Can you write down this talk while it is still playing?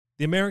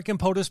The American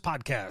POTUS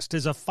Podcast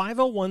is a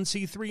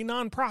 501c3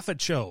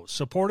 nonprofit show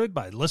supported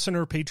by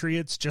listener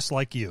patriots just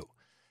like you.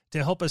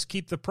 To help us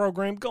keep the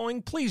program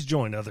going, please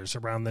join others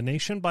around the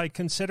nation by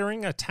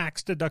considering a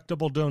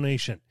tax-deductible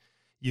donation.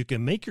 You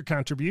can make your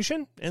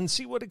contribution and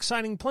see what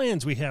exciting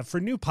plans we have for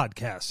new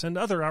podcasts and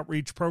other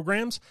outreach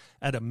programs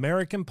at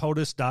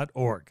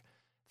americanpotus.org.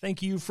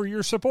 Thank you for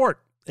your support,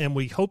 and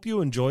we hope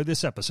you enjoy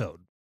this episode.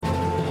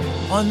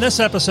 On this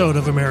episode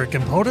of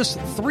American POTUS,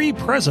 three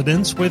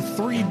presidents with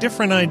three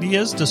different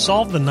ideas to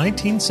solve the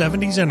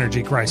 1970s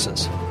energy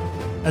crisis.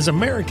 As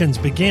Americans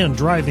began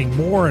driving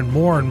more and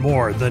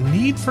more, the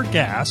need for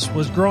gas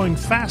was growing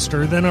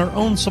faster than our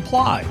own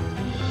supply.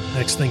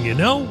 Next thing you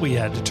know, we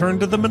had to turn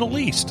to the Middle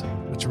East,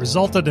 which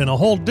resulted in a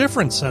whole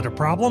different set of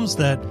problems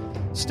that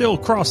still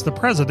cross the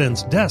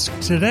president's desk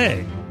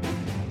today.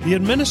 The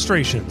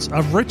administrations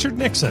of Richard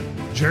Nixon,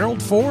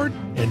 Gerald Ford,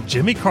 and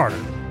Jimmy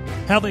Carter,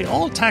 how they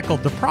all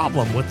tackled the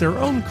problem with their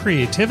own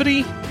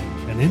creativity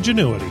and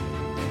ingenuity.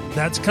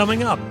 That's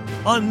coming up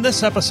on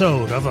this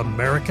episode of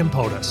American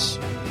POTUS.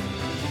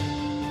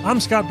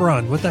 I'm Scott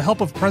Brunn. With the help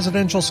of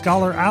presidential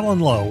scholar Alan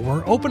Lowe,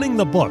 we're opening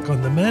the book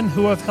on the men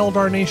who have held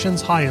our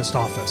nation's highest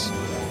office.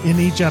 In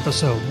each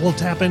episode, we'll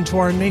tap into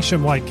our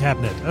nationwide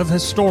cabinet of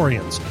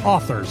historians,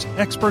 authors,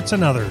 experts,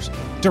 and others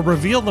to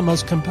reveal the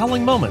most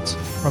compelling moments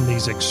from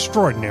these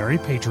extraordinary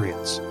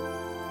patriots.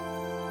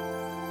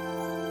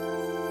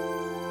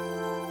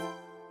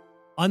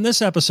 On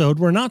this episode,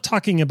 we're not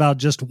talking about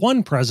just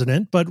one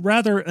president, but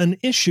rather an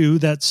issue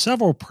that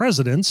several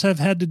presidents have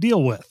had to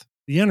deal with,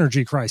 the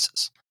energy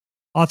crisis.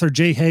 Author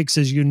Jay Hakes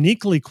is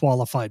uniquely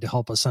qualified to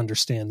help us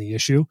understand the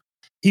issue.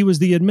 He was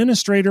the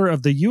administrator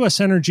of the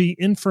U.S. Energy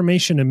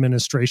Information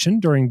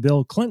Administration during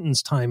Bill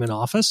Clinton's time in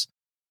office,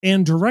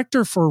 and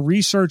director for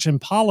research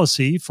and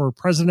policy for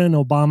President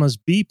Obama's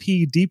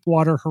BP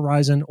Deepwater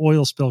Horizon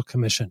Oil Spill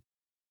Commission.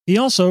 He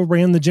also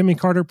ran the Jimmy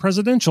Carter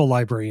Presidential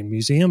Library and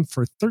Museum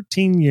for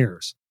 13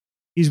 years.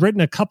 He's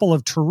written a couple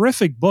of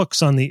terrific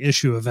books on the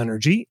issue of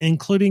energy,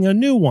 including a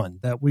new one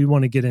that we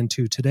want to get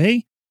into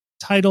today,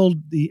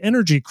 titled The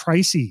Energy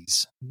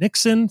Crises,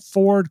 Nixon,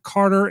 Ford,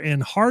 Carter,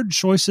 and Hard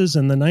Choices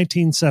in the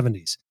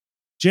 1970s.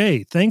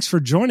 Jay, thanks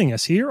for joining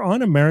us here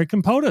on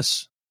American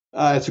POTUS.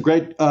 It's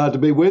great to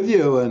be with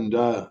you and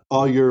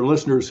all your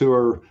listeners who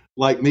are,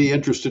 like me,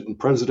 interested in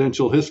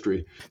presidential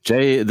history.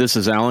 Jay, this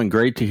is Alan.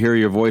 Great to hear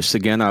your voice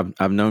again.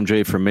 I've known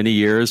Jay for many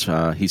years.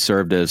 He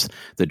served as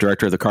the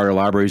director of the Carter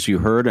Library, as you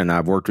heard, and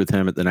I've worked with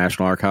him at the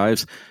National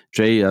Archives.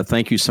 Jay,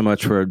 thank you so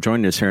much for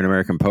joining us here in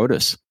American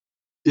POTUS.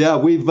 Yeah,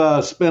 we've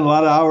spent a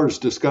lot of hours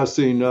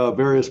discussing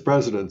various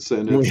presidents,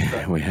 and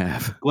it's we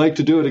have. Like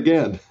to do it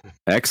again.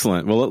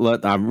 Excellent. Well,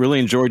 I really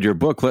enjoyed your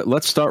book.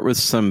 Let's start with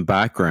some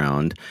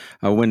background.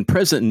 When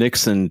President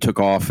Nixon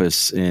took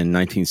office in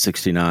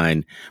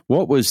 1969,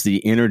 what was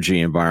the energy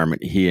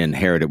environment he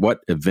inherited? What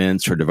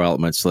events or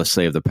developments, let's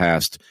say, of the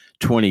past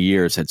 20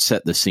 years had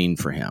set the scene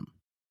for him?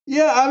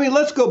 Yeah, I mean,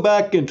 let's go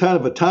back in kind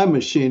of a time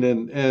machine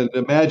and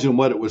imagine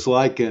what it was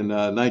like in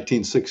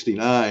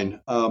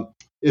 1969.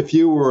 If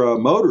you were a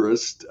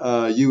motorist,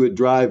 you would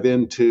drive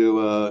into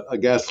a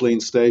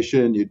gasoline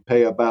station. You'd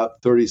pay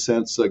about 30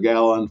 cents a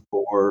gallon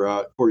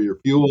for your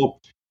fuel.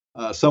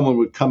 Someone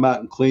would come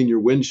out and clean your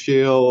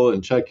windshield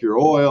and check your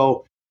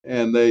oil,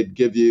 and they'd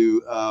give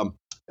you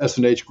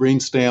S&H green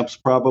stamps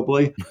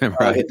probably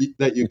right.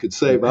 that you could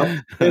save up.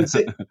 And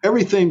so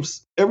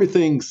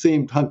everything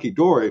seemed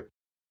hunky-dory.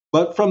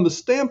 But from the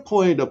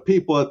standpoint of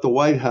people at the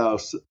White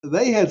House,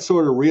 they had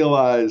sort of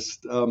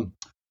realized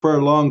for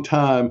a long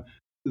time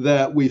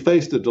that we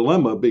faced a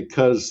dilemma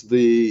because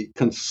the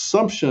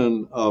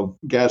consumption of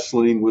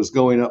gasoline was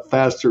going up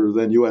faster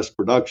than U.S.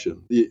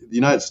 production. The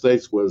United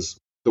States was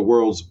the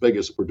world's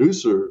biggest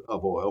producer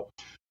of oil,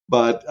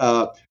 but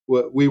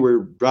we were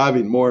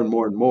driving more and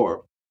more and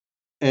more.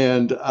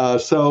 And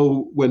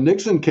so when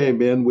Nixon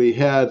came in, we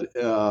had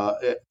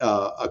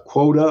a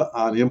quota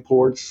on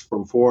imports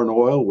from foreign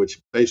oil,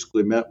 which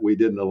basically meant we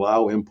didn't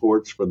allow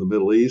imports from the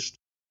Middle East.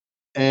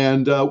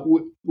 And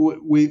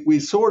we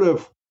sort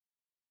of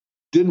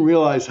didn't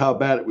realize how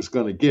bad it was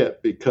going to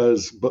get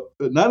because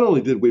not only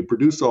did we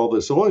produce all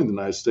this oil in the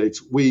United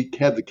States, we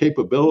had the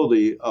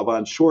capability of,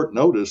 on short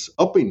notice,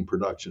 upping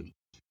production.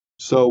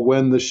 So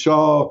when the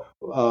Shah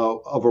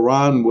of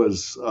Iran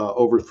was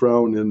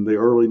overthrown in the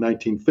early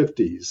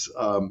 1950s,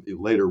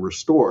 later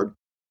restored,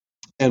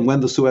 and when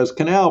the Suez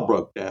Canal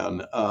broke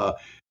down,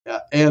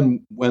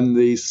 and when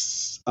the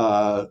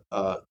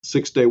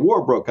Six-Day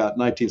War broke out in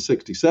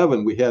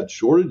 1967, we had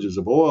shortages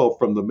of oil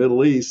from the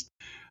Middle East.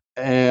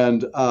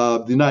 And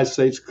the United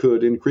States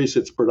could increase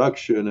its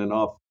production and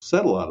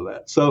offset a lot of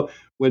that. So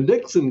when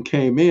Nixon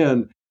came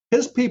in,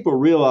 his people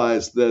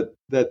realized that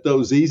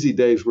those easy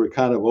days were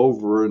kind of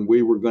over, and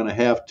we were going to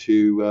have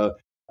to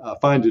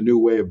find a new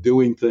way of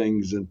doing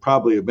things and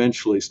probably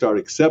eventually start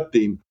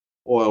accepting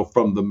oil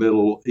from the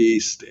Middle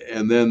East.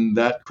 And then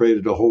that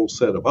created a whole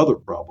set of other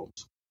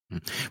problems.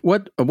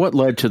 What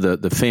led to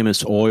the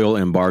famous oil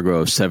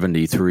embargo of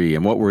 73,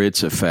 and what were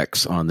its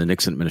effects on the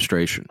Nixon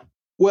administration?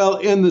 Well,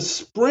 in the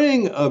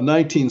spring of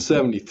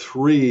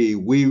 1973,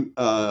 we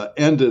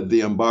ended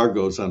the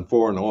embargoes on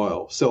foreign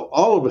oil. So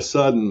all of a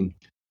sudden,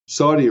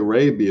 Saudi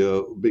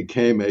Arabia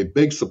became a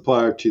big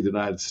supplier to the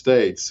United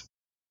States.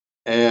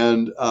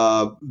 And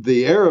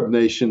the Arab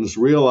nations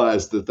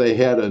realized that they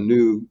had a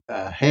new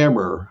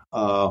hammer.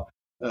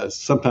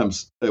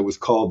 Sometimes it was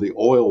called the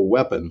oil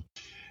weapon.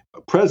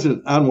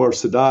 President Anwar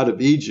Sadat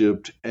of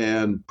Egypt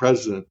and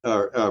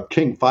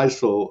King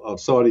Faisal of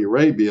Saudi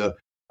Arabia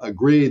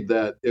agreed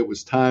that it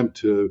was time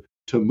to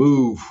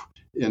move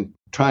in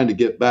trying to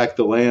get back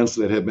the lands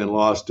that had been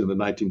lost in the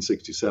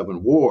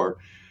 1967 war.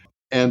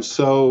 And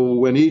so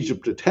when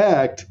Egypt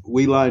attacked,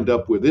 we lined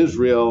up with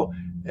Israel,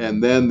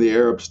 and then the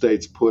Arab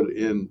states put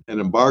in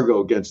an embargo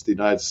against the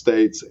United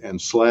States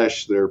and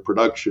slashed their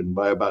production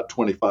by about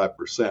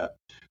 25%.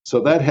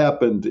 So that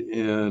happened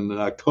in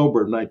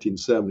October of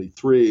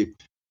 1973,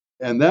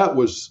 and that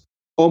was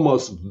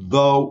almost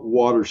the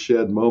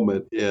watershed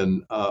moment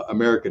in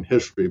American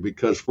history,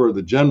 because for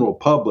the general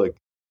public,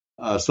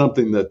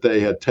 something that they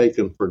had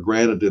taken for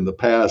granted in the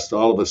past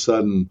all of a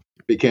sudden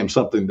became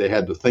something they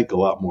had to think a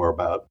lot more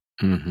about.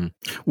 Mm-hmm.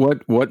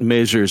 What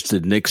measures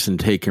did Nixon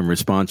take in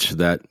response to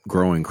that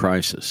growing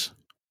crisis?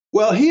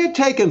 Well, he had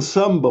taken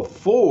some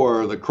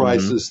before the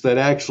crisis that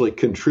actually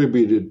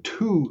contributed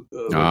to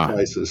the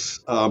crisis.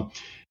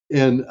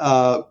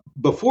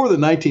 Before the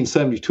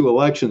 1972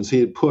 elections, he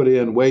had put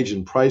in wage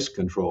and price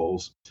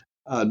controls,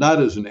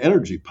 not as an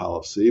energy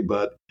policy,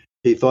 but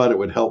he thought it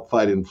would help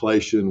fight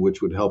inflation,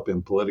 which would help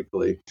him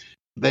politically.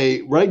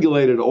 They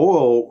regulated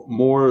oil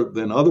more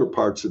than other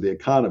parts of the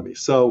economy.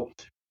 So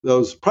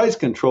those price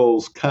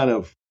controls kind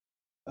of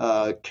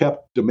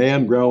kept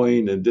demand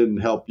growing and didn't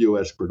help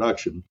U.S.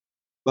 production.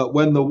 But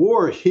when the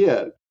war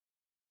hit,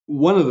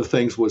 one of the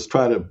things was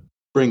try to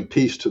bring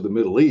peace to the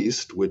Middle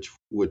East, which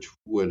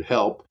would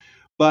help.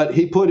 But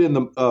he put in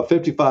the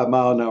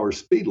 55-mile-an-hour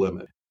speed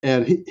limit,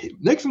 and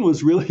Nixon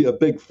was really a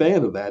big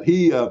fan of that.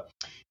 He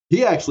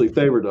actually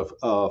favored a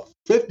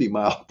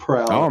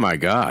 50-mile-per-hour. Oh my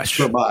gosh!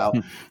 Per mile,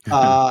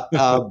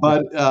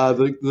 but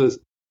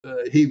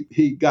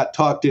he got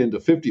talked into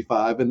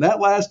 55, and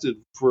that lasted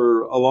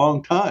for a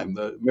long time.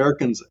 The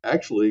Americans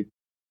actually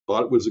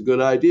thought it was a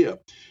good idea,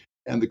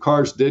 and the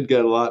cars did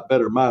get a lot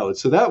better mileage.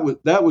 So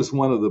that was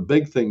one of the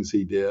big things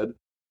he did.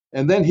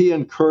 And then he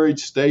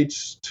encouraged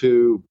states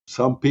to,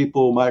 some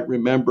people might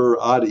remember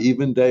odd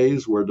even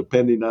days, where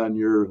depending on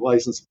your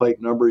license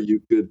plate number,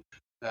 you could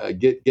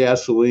get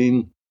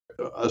gasoline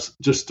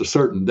just a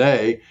certain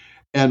day.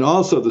 And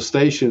also the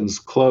stations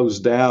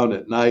closed down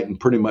at night and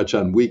pretty much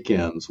on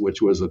weekends,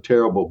 which was a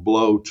terrible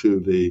blow to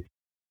the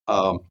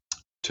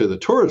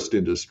tourist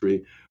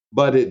industry.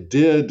 But it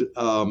did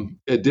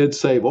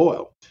save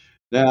oil.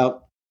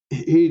 Now,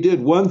 he did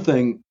one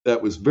thing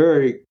that was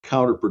very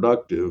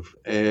counterproductive,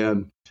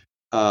 and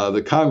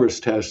the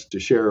Congress has to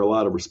share a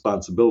lot of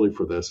responsibility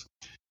for this.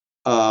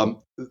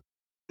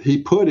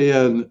 He put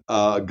in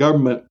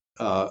government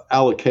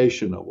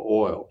allocation of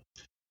oil.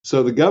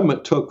 So the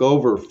government took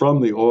over from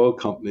the oil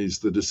companies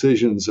the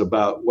decisions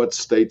about what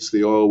states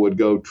the oil would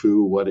go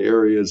to, what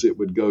areas it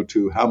would go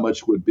to, how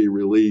much would be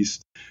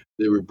released.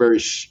 There were very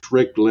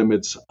strict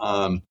limits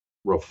on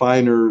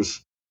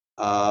refiners.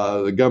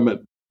 The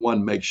government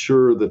wanted to make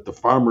sure that the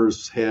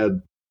farmers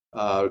had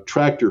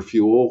tractor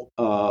fuel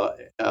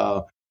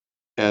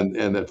and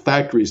that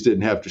factories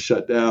didn't have to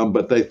shut down,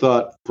 but they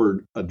thought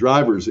for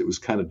drivers it was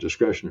kind of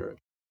discretionary.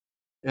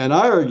 And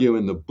I argue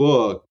in the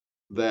book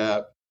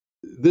that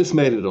this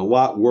made it a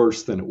lot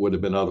worse than it would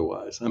have been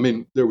otherwise. I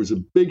mean, there was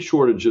a big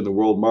shortage in the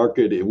world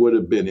market. It would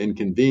have been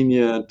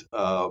inconvenient.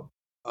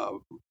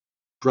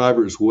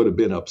 Drivers would have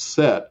been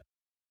upset.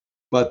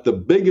 But the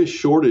biggest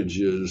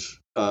shortages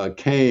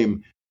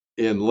came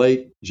in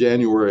late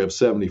January of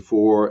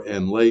 74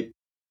 and late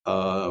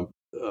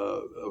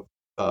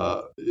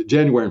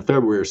January and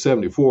February of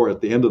 74.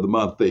 At the end of the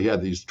month, they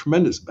had these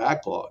tremendous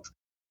backlogs.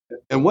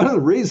 And one of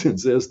the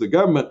reasons is the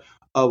government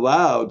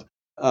allowed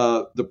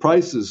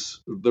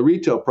the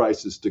retail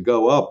prices to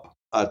go up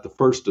at the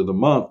first of the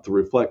month to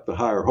reflect the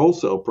higher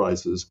wholesale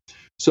prices.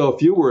 So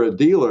if you were a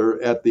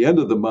dealer at the end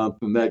of the month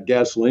and that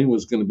gasoline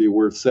was going to be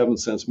worth 7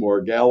 cents more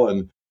a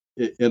gallon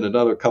in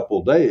another couple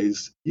of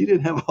days, you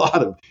didn't have a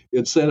lot of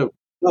incentive.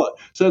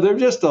 So there are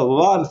just a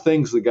lot of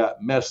things that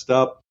got messed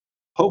up.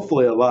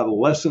 Hopefully a lot of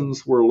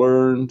lessons were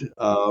learned.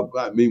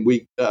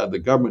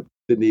 The government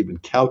didn't even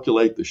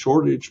calculate the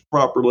shortage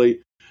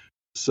properly.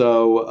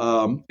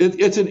 So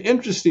it's an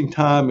interesting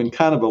time and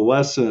kind of a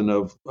lesson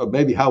of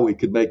maybe how we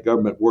could make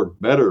government work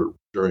better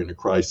during a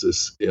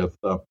crisis if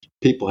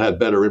people had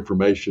better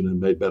information and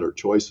made better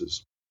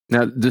choices.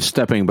 Now, just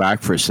stepping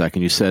back for a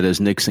second, you said as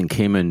Nixon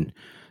came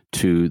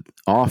into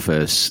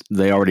office,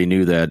 they already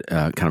knew that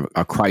kind of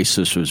a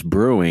crisis was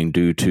brewing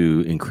due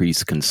to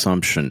increased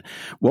consumption.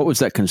 What was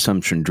that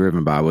consumption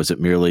driven by? Was it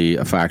merely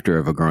a factor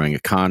of a growing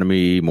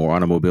economy, more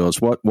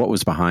automobiles? What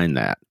was behind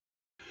that?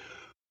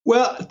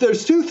 Well,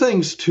 there's two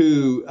things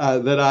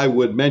that I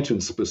would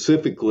mention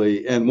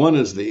specifically, and one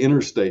is the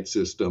interstate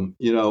system.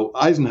 You know,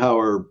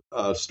 Eisenhower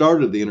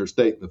started the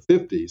interstate in the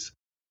 50s,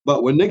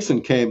 But when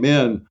Nixon came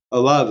in, a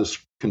lot of the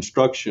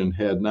construction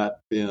had not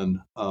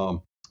been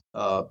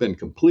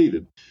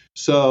completed.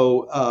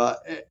 So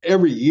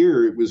every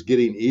year it was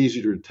getting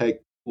easier to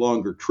take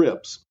longer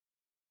trips.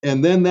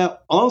 And then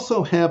that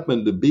also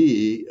happened to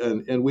be,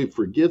 and we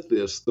forget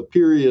this, the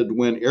period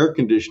when air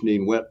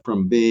conditioning went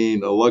from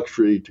being a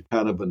luxury to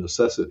kind of a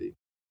necessity.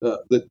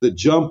 The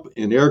jump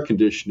in air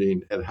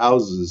conditioning at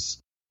houses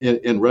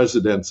in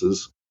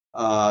residences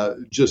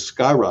just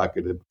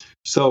skyrocketed.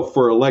 So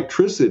for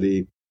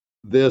electricity,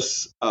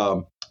 this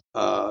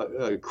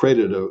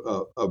created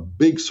a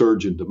big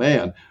surge in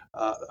demand.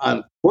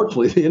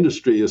 Unfortunately, the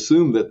industry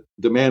assumed that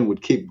demand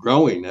would keep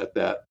growing at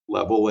that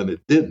level, and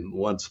it didn't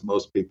once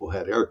most people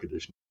had air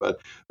conditioning.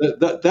 But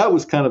that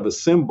was kind of a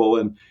symbol.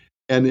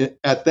 And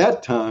at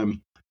that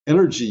time,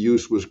 energy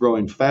use was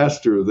growing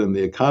faster than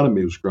the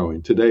economy was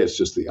growing. Today, it's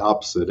just the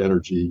opposite.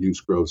 Energy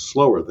use grows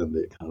slower than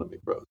the economy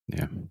grows.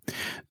 Yeah.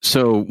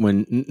 So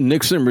when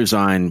Nixon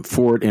resigned,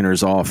 Ford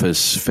enters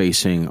office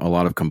facing a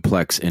lot of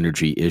complex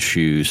energy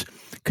issues.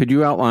 Could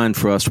you outline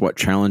for us what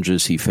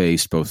challenges he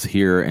faced both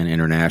here and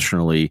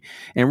internationally,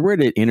 and where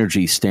did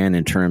energy stand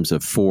in terms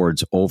of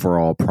Ford's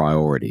overall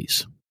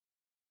priorities?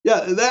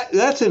 Yeah,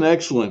 that's an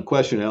excellent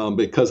question, Alan,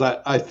 because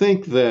I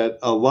think that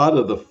a lot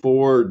of the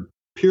Ford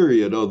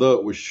period, although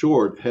it was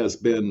short, has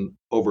been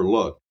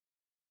overlooked.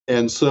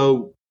 And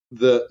so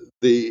the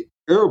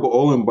Arab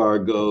oil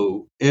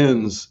embargo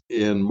ends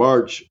in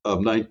March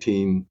of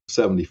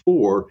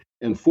 1974,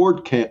 and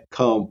Ford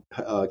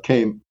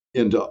came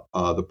into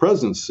the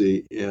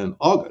presidency in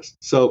August.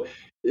 So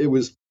it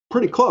was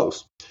pretty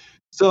close.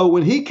 So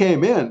when he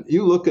came in,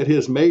 you look at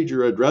his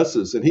major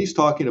addresses, and he's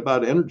talking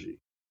about energy.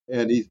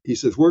 And he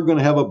says, we're going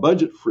to have a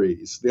budget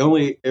freeze. The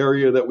only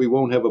area that we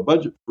won't have a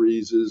budget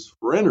freeze is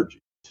for energy.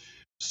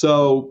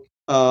 So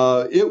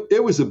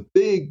it was a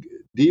big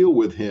deal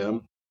with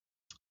him.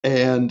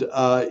 And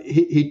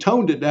he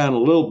toned it down a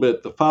little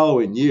bit the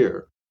following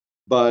year.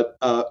 But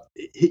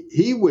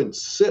he would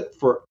sit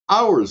for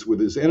hours with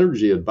his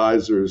energy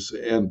advisors.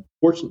 And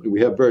fortunately,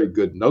 we have very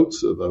good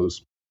notes of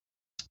those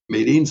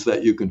meetings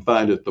that you can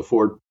find at the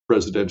Ford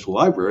Presidential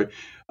Library,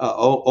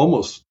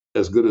 almost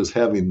as good as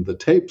having the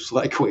tapes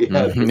like we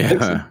had,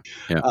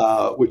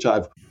 which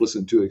I've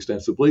listened to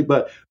extensively.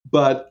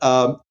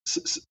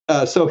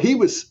 So he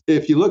was,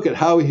 if you look at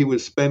how he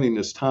was spending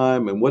his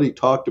time and what he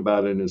talked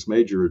about in his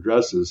major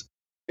addresses,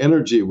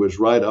 energy was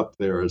right up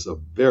there as a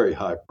very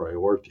high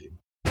priority.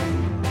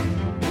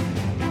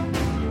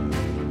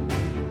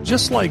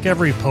 Just like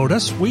every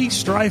POTUS, we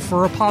strive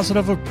for a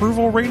positive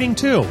approval rating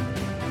too.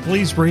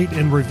 Please rate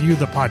and review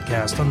the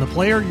podcast on the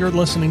player you're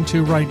listening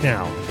to right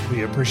now.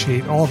 We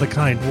appreciate all the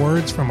kind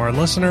words from our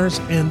listeners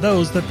and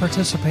those that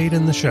participate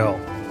in the show.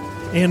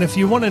 And if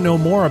you want to know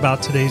more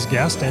about today's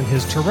guest and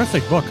his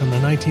terrific book on the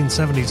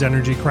 1970s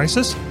energy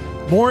crisis,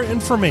 more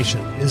information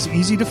is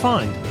easy to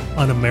find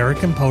on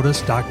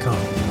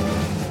AmericanPOTUS.com.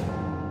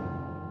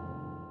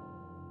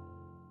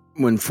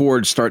 When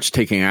Ford starts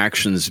taking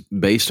actions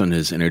based on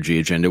his energy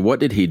agenda,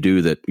 what did he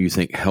do that you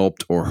think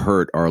helped or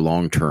hurt our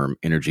long-term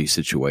energy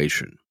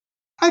situation?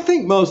 I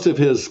think most of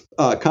his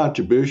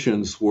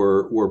contributions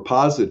were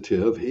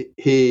positive.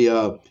 He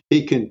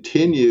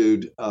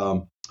continued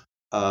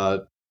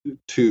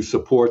to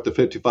support the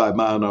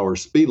 55-mile-an-hour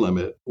speed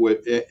limit,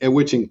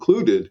 which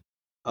included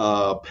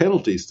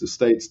penalties to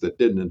states that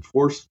didn't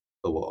enforce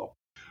the law.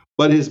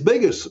 But his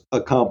biggest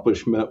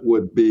accomplishment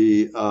would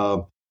be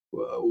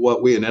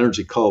what we in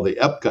energy call the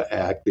EPCA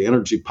Act, the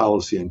Energy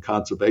Policy and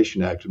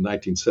Conservation Act of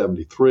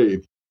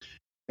 1973.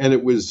 And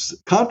it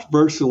was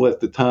controversial at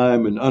the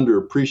time and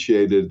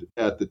underappreciated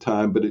at the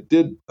time, but it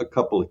did a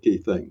couple of key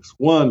things.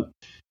 One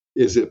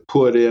is it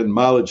put in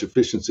mileage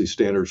efficiency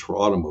standards for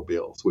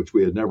automobiles, which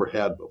we had never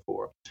had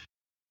before.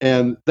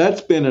 And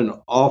that's been an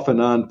off and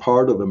on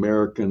part of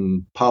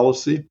American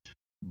policy.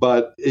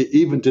 But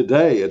even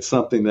today, it's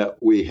something that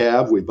we've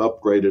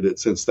upgraded it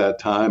since that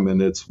time.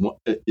 And it's,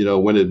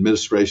 when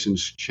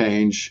administrations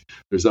change,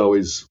 there's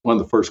always one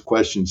of the first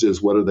questions is,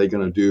 what are they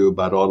going to do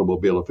about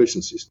automobile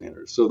efficiency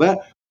standards? So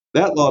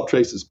that law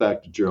traces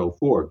back to Gerald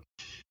Ford.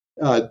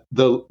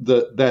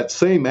 That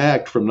same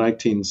act from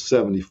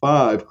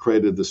 1975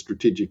 created the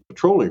Strategic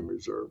Petroleum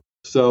Reserve.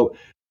 So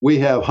we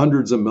have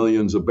hundreds of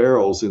millions of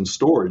barrels in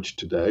storage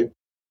today.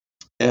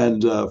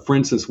 And for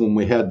instance, when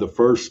we had the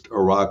first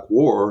Iraq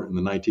War in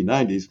the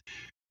 1990s,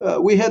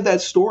 we had that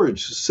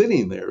storage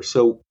sitting there,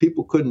 so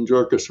people couldn't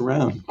jerk us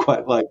around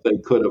quite like they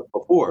could have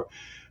before.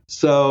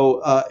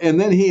 So, and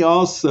then he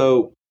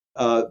also,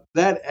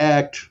 that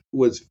act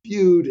was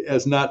viewed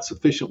as not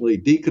sufficiently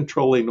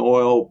decontrolling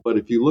oil, but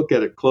if you look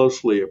at it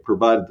closely, it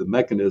provided the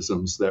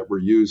mechanisms that were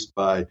used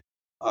by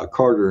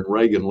Carter and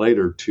Reagan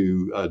later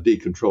to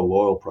decontrol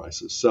oil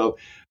prices. So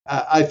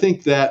I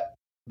think that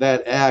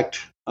act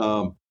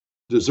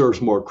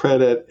deserves more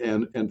credit.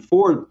 And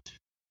Ford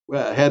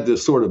had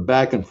this sort of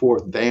back and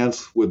forth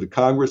dance with the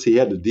Congress. He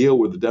had to deal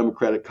with the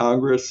Democratic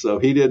Congress, so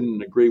he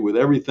didn't agree with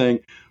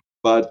everything,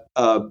 but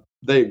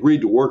they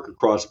agreed to work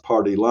across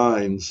party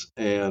lines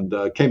and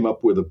came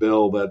up with a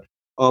bill that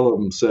all of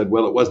them said,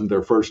 well, it wasn't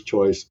their first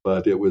choice,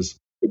 but it was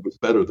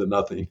better than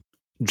nothing.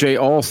 Jay,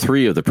 all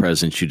three of the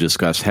presidents you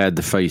discussed had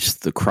to face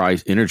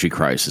the energy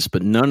crisis,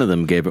 but none of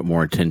them gave it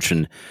more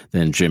attention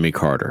than Jimmy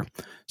Carter.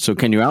 So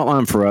can you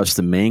outline for us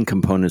the main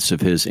components of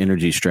his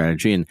energy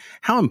strategy and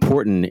how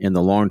important in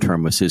the long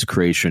term was his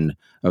creation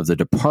of the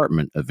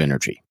Department of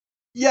Energy?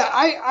 Yeah,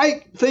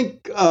 I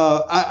think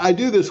I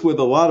do this with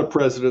a lot of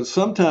presidents.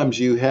 Sometimes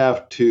you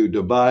have to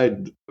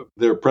divide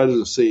their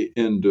presidency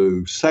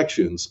into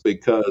sections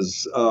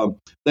because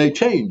they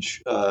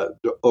change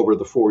over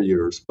the 4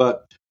 years.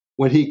 But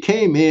when he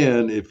came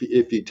in, if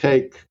you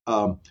take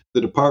the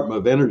Department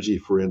of Energy,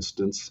 for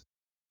instance,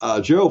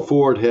 Gerald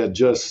Ford had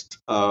just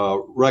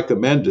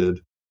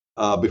recommended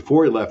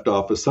before he left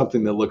office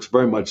something that looks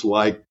very much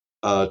like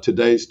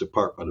today's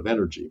Department of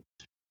Energy.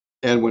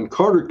 And when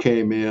Carter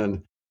came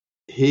in,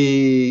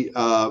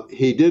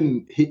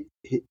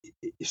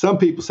 some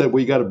people said,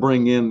 well, you got to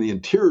bring in the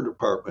Interior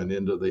Department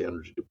into the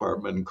Energy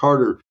Department, and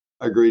Carter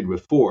agreed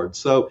with Ford.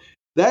 So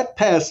that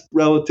passed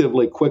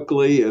relatively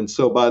quickly, and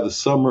so by the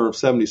summer of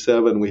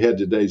 '77, we had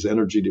today's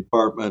Energy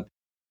Department.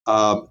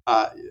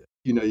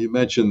 You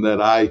mentioned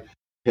that I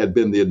had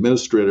been the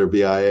administrator of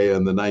EIA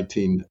in the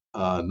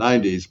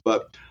 1990s,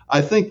 but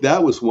I think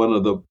that was one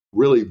of the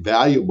really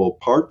valuable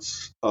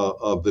parts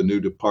of the new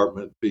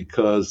department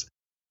because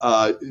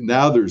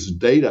now there's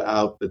data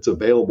out that's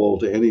available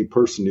to any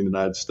person in the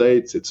United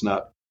States. It's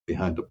not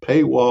behind a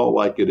paywall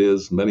like it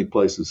is many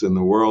places in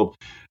the world.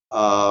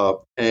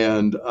 So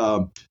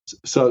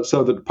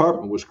the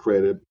department was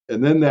created.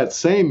 And then that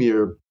same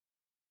year,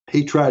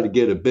 he tried to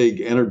get a big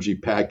energy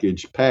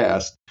package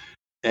passed,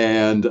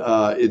 and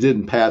it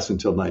didn't pass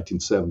until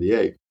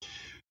 1978.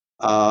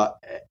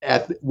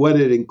 What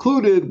it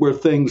included were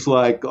things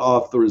like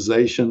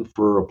authorization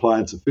for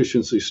appliance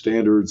efficiency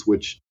standards,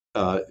 which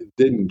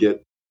didn't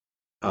get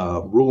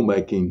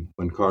rulemaking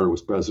when Carter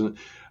was president.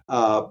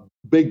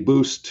 Big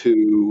boost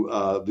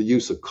to the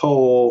use of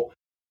coal.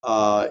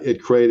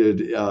 It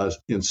created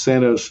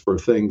incentives for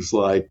things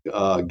like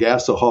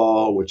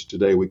gasohol, which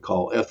today we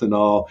call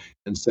ethanol,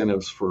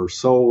 incentives for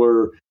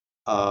solar,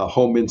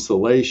 home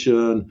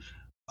insulation.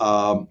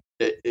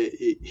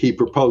 He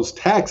proposed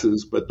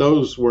taxes, but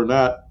those were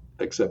not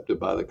accepted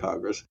by the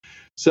Congress.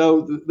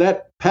 So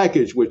that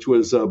package, which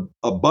was a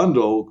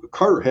bundle,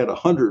 Carter had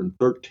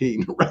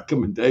 113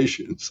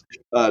 recommendations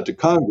to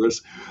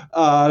Congress,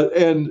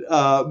 and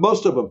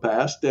most of them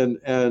passed.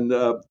 And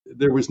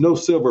there was no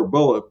silver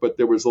bullet, but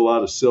there was a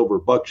lot of silver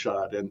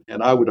buckshot.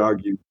 And I would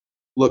argue,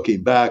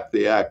 looking back,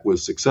 the act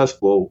was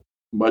successful,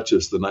 much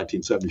as the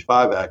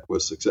 1975 Act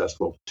was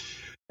successful.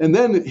 And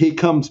then he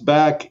comes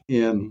back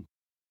in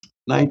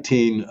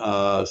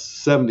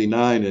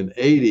 1979 and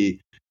 80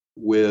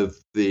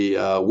 with the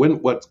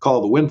what's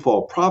called the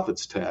windfall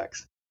profits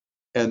tax.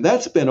 And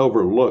that's been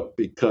overlooked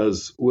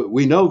because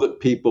we know that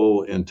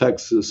people in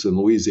Texas and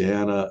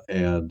Louisiana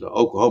and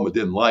Oklahoma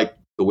didn't like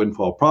the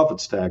windfall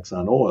profits tax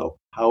on oil.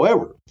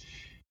 However,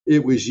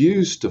 it was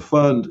used to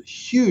fund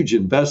huge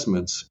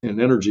investments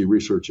in energy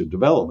research and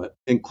development,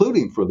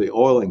 including for the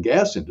oil and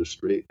gas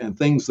industry and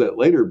things that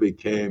later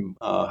became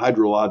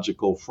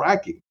hydrological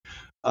fracking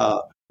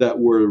that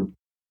were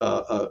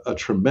a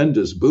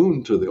tremendous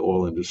boon to the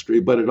oil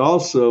industry, but it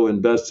also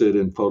invested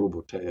in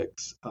photovoltaic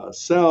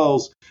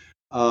cells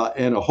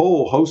and a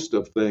whole host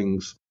of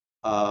things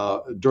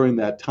during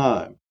that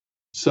time.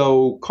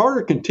 So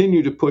Carter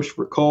continued to push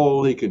for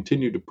coal. He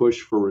continued to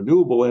push for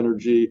renewable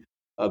energy.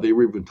 They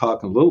were even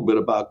talking a little bit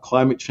about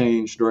climate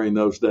change during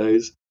those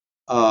days.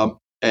 And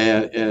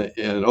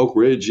Oak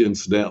Ridge,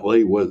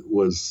 incidentally,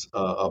 was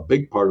a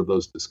big part of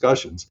those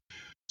discussions.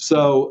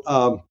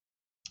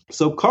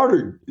 So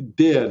Carter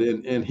did,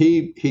 and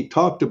he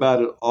talked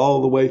about it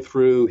all the way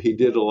through. He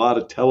did a lot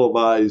of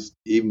televised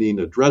evening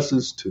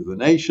addresses to the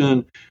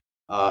nation.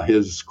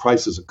 His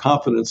Crisis of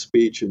Confidence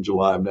speech in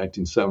July of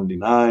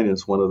 1979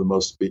 is one of the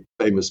most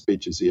famous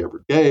speeches he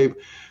ever gave.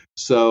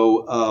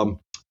 So,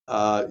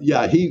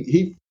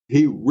 he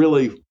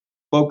really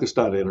focused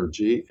on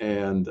energy,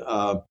 and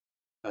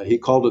he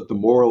called it the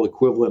moral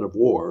equivalent of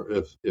war,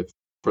 if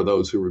for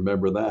those who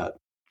remember that.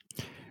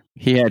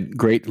 He had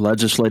great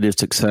legislative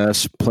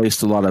success,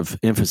 placed a lot of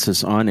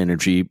emphasis on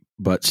energy,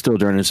 but still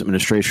during his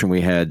administration, we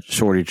had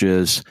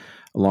shortages,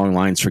 long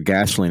lines for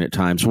gasoline at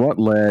times. What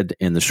led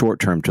in the short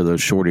term to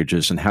those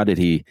shortages, and how did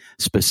he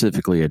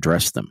specifically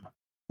address them?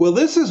 Well,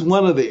 this is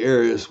one of the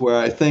areas where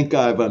I think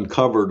I've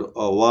uncovered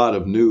a lot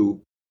of new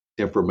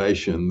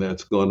information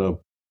that's going to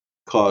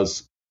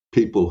cause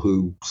people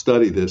who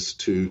study this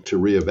to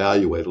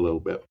reevaluate a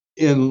little bit.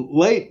 In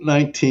late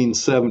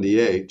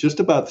 1978, just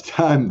about the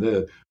time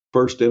the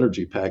first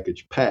energy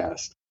package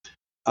passed,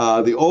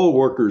 the oil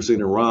workers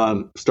in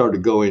Iran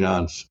started going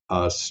on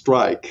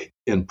strike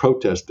in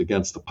protest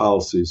against the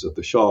policies of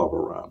the Shah of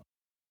Iran.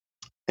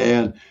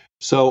 And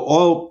so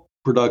oil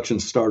production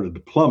started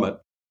to plummet,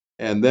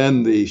 and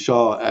then the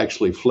Shah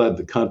actually fled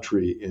the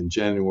country in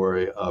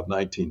January of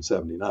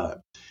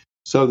 1979.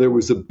 So there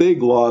was a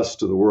big loss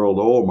to the world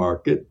oil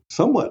market,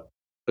 somewhat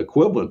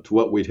equivalent to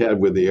what we'd had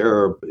with the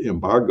Arab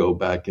embargo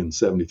back in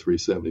 73,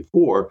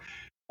 74,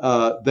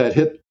 that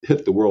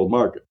hit the world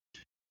market.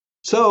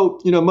 So,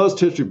 most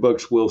history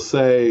books will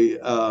say,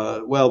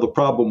 well, the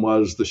problem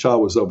was the Shah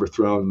was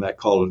overthrown and that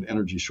caused an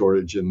energy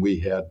shortage and we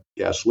had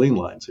gasoline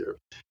lines here.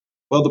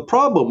 Well, the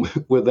problem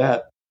with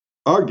that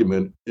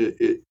argument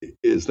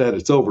is that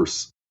it's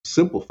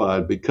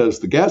oversimplified because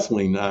the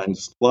gasoline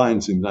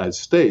lines in the United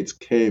States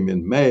came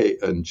in May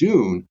and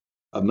June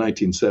of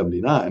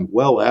 1979,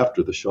 well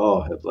after the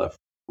Shah had left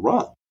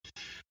Iran.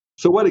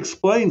 So what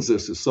explains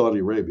this is Saudi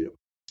Arabia.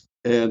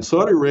 And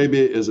Saudi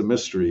Arabia is a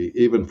mystery,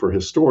 even for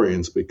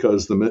historians,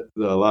 because a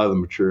lot of the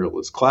material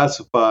is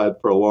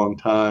classified for a long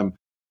time.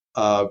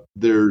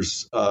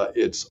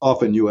 It's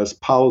often U.S.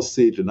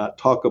 policy to not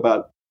talk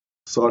about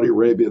Saudi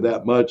Arabia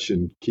that much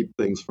and keep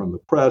things from the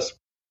press.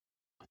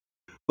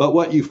 But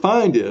what you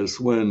find is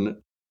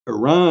when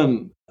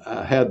Iran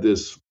had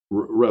this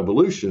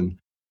revolution,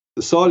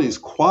 the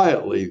Saudis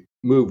quietly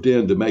moved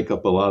in to make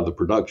up a lot of the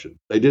production.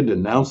 They didn't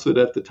announce it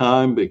at the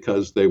time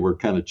because they were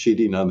kind of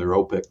cheating on their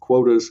OPEC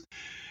quotas.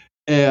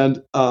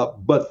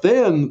 But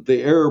then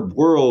the Arab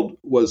world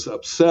was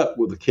upset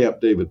with the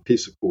Camp David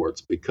peace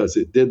accords because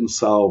it didn't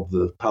solve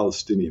the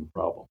Palestinian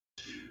problem.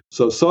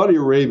 So Saudi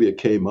Arabia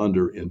came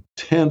under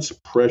intense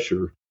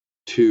pressure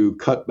to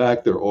cut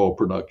back their oil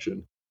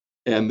production.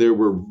 And there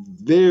were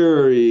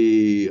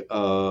very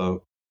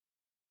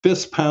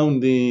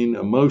fist-pounding,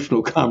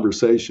 emotional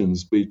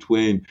conversations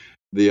between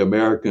the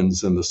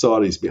Americans and the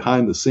Saudis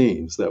behind the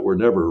scenes that were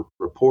never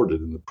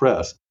reported in the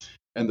press.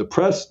 And the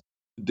press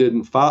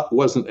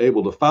wasn't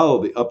able to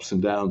follow the ups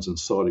and downs in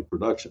Saudi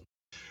production.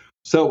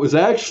 So it was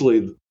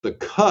actually the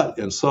cut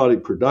in Saudi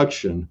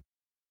production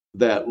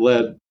that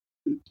led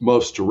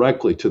most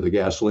directly to the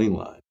gasoline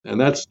line.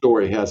 And that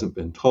story hasn't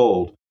been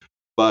told.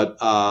 But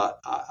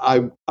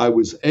I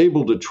was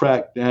able to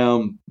track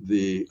down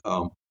the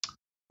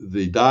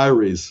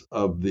diaries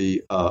of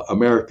the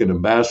American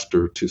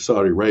ambassador to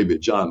Saudi Arabia,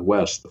 John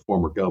West, the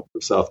former governor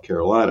of South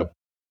Carolina,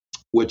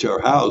 which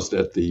are housed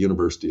at the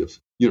University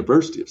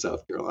of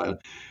South Carolina.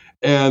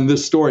 And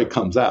this story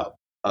comes out,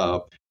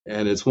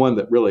 and it's one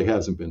that really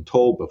hasn't been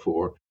told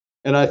before.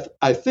 And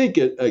I think,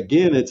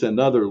 it's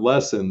another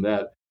lesson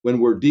that when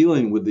we're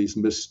dealing with these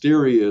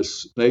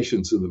mysterious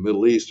nations in the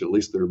Middle East, or at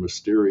least they're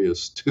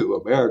mysterious to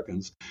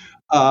Americans,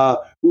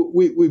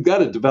 we've got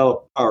to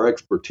develop our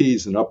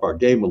expertise and up our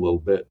game a little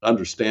bit,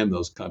 understand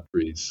those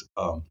countries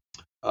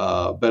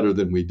better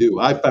than we do.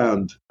 I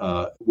found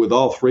with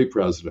all three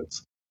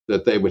presidents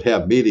that they would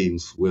have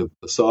meetings with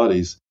the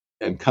Saudis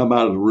and come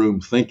out of the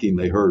room thinking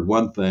they heard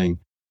one thing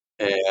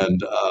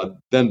and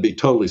then be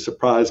totally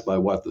surprised by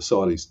what the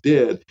Saudis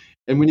did.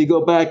 And when you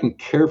go back and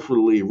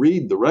carefully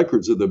read the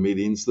records of the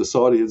meetings, the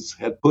Saudis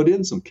had put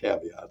in some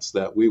caveats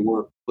that we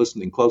weren't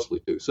listening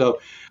closely to.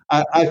 So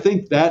I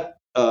think that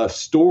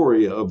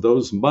story of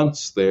those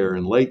months there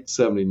in late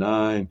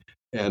 79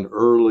 and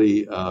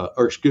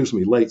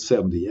late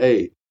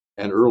 78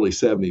 and early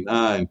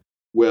 79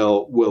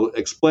 will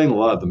explain a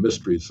lot of the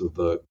mysteries of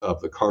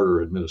the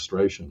Carter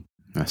administration.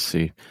 I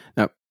see.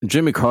 Now,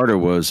 Jimmy Carter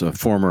was a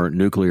former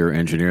nuclear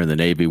engineer in the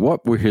Navy.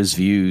 What were his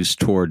views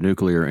toward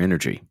nuclear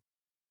energy?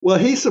 Well,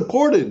 he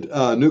supported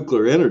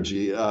nuclear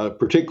energy,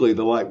 particularly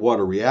the light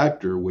water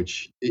reactor,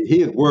 which he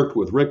had worked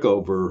with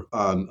Rickover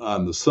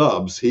on the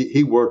subs.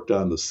 He worked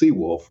on the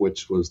Seawolf,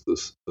 which was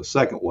the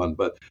second one,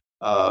 but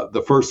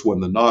the first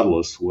one, the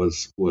Nautilus,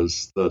 was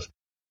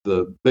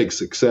the big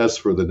success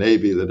for the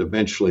Navy that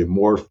eventually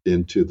morphed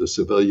into the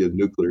civilian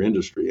nuclear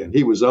industry. And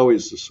he was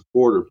always a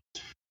supporter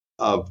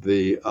of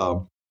the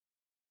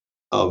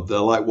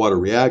light water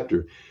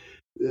reactor.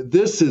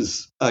 This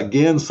is,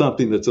 again,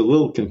 something that's a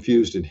little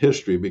confused in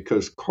history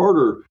because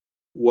Carter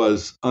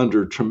was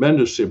under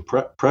tremendous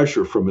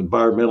pressure from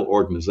environmental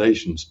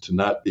organizations to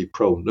not be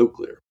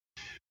pro-nuclear.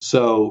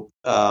 So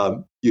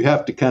you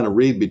have to kind of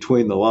read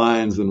between the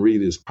lines and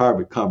read his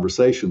private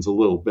conversations a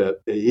little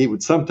bit. He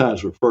would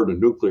sometimes refer to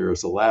nuclear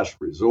as a last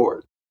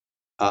resort.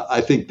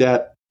 I think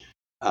that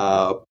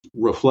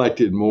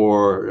reflected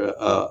more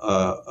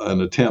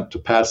an attempt to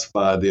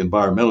pacify the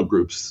environmental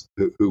groups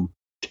who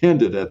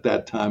tended at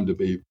that time to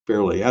be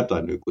fairly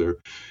anti-nuclear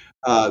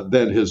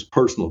than his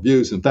personal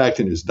views. In fact,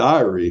 in his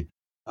diary,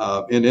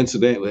 and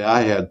incidentally,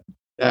 I had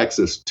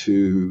access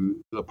to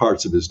the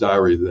parts of his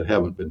diary that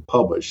haven't been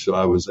published, so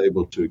I was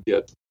able to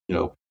get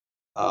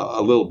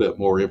a little bit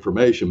more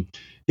information.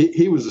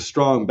 He was a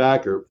strong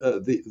backer.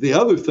 The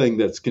other thing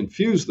that's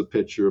confused the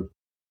picture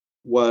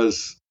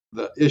was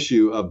the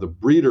issue of the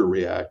breeder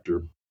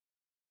reactor.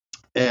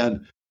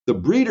 And the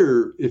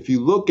breeder, if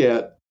you look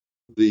at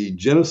the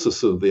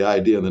genesis of the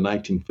idea in the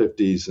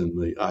 1950s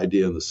and the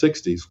idea in the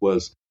 60s,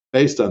 was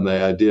based on the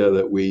idea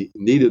that we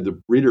needed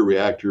the breeder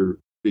reactor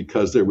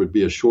because there would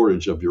be a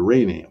shortage of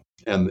uranium.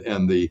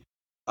 And the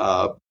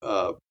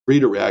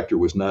breeder reactor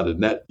was not a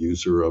net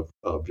user of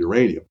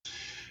uranium.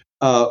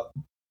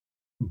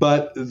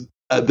 But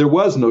there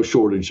was no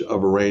shortage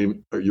of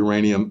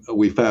uranium.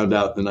 We found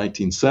out in the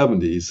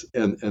 1970s,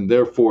 and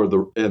therefore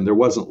there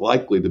wasn't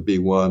likely to be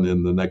one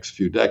in the next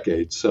few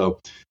decades.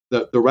 So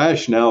the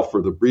rationale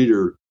for the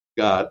breeder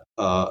got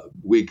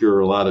weaker.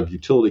 A lot of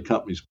utility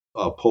companies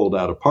pulled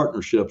out of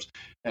partnerships,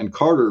 and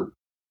Carter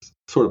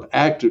sort of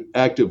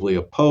actively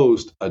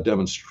opposed a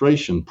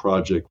demonstration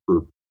project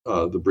for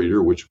the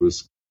breeder, which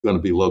was going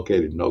to be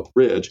located in Oak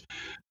Ridge.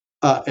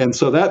 And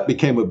so that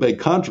became a big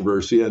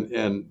controversy,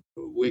 and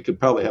we could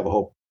probably have a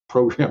whole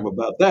program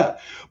about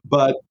that.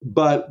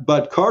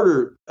 But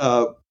Carter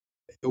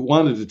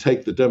wanted to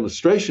take the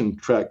demonstration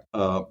plant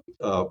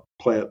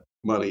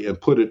money and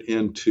put it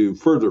into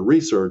further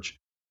research,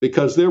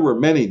 because there were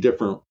many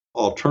different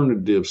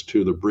alternatives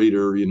to the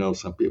breeder.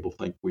 Some people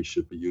think we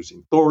should be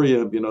using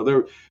thorium.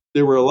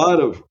 There were a lot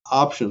of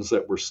options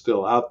that were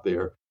still out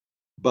there.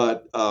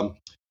 But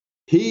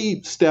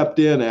he stepped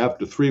in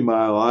after 3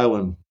 Mile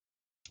Island,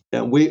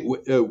 and we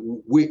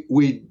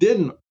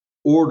didn't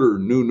order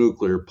new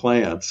nuclear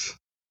plants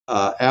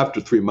after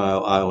 3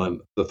 Mile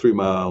Island, the 3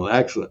 Mile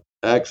Island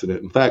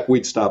accident. In fact,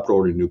 we'd stopped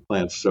ordering new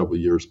plants several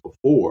years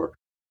before.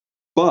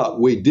 But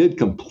we did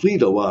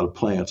complete a lot of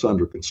plants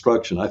under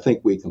construction. I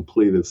think we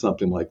completed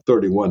something like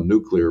 31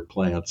 nuclear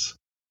plants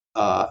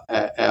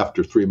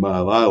after 3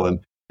 Mile Island.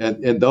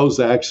 And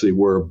those actually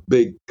were a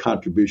big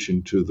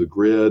contribution to the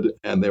grid.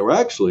 And they were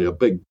actually a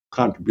big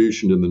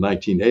contribution in the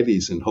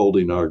 1980s in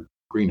holding our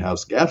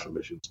greenhouse gas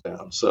emissions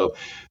down. So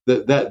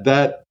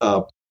that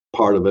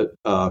part of it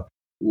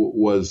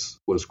was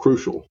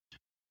crucial.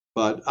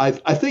 But I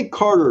think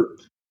Carter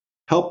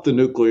helped the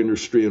nuclear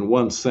industry in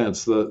one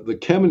sense. The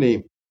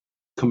Kemeny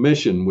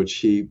Commission, which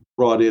he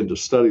brought in to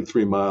study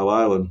 3 Mile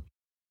Island,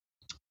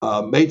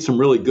 made some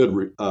really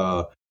good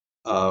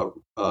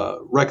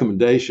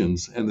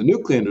recommendations, and the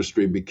nuclear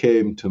industry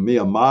became, to me,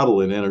 a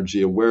model in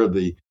energy, where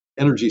the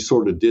energy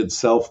sort of did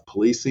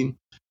self-policing.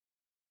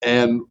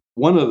 And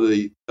one of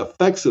the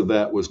effects of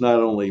that was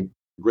not only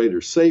greater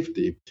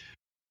safety,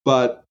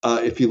 but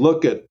if you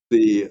look at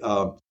the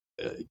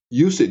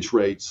usage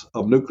rates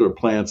of nuclear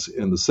plants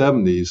in the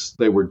 70s,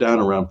 they were down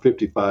around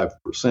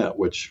 55%,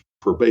 which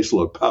for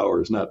baseload power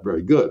is not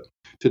very good.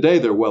 Today,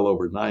 they're well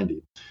over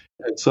 90.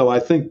 And so I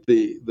think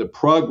the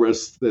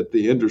progress that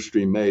the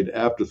industry made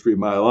after 3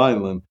 Mile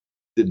Island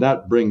did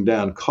not bring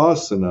down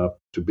costs enough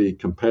to be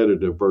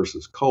competitive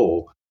versus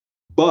coal,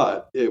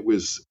 but it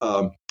was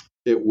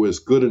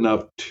good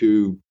enough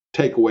to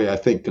take away, I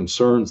think,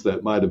 concerns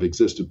that might have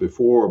existed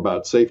before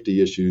about safety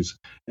issues,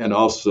 and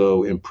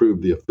also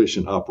improve the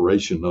efficient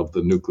operation of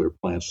the nuclear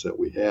plants that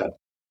we had.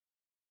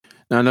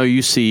 Now, I know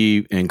you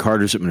see in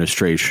Carter's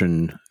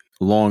administration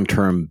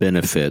long-term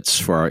benefits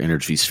for our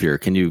energy sphere.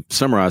 Can you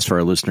summarize for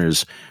our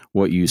listeners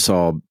what you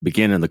saw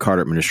begin in the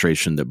Carter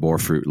administration that bore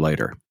fruit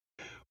later?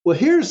 Well,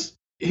 here's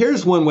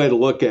one way to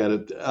look at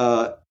it.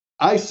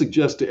 I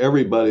suggest to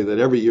everybody that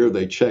every year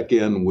they check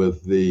in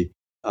with the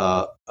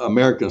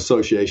American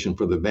Association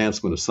for the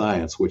Advancement of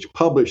Science, which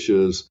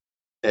publishes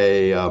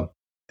a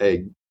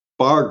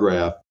bar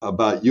graph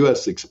about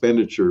U.S.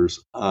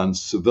 expenditures on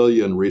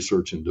civilian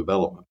research and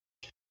development.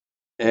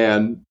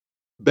 And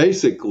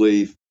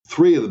basically,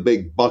 3 of the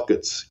big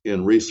buckets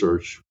in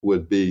research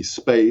would be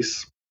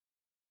space,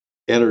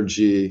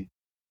 energy,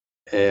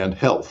 and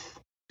health.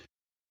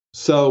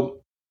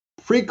 So,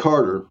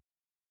 pre-Carter,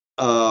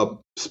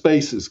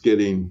 space is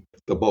getting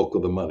the bulk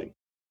of the money.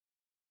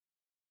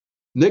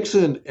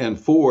 Nixon and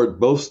Ford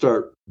both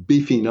start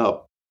beefing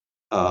up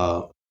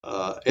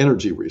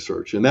energy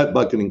research, and that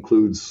bucket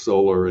includes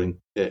solar and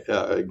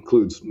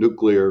includes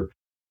nuclear,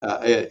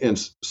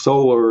 and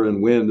solar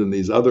and wind and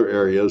these other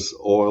areas,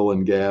 oil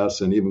and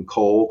gas and even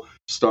coal,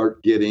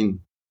 start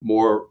getting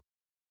more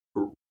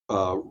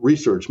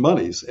research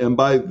monies. And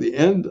by the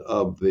end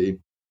of the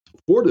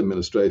Ford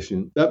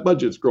administration, that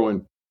budget's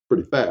growing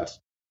pretty fast.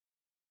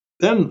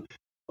 Then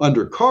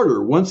under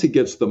Carter, once he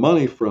gets the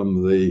money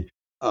from the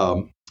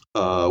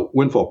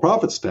windfall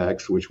profits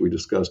tax, which we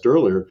discussed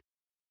earlier,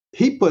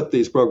 he put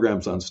these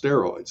programs on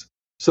steroids.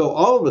 So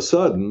all of a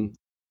sudden,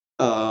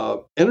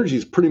 energy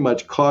is pretty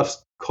much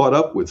caught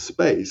up with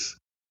space,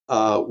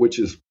 which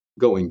is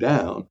going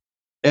down.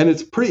 And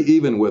it's pretty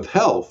even with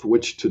health,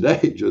 which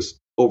today just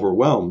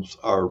overwhelms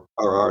our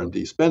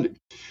R&D spending.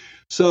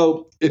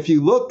 So if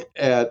you look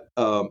at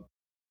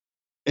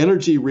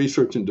energy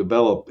research and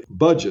development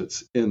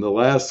budgets in the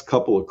last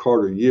couple of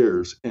Carter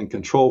years and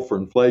control for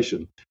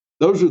inflation,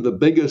 those are the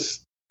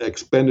biggest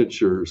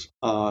expenditures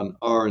on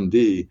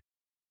R&D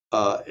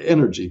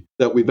energy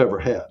that we've ever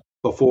had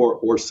before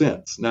or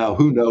since. Now,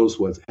 who knows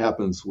what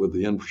happens with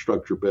the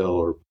infrastructure bill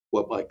or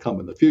what might come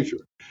in the future.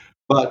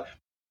 But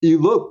you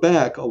look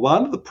back, a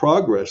lot of the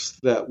progress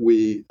that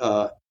we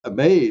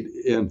made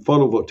in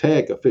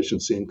photovoltaic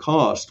efficiency and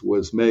cost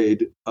was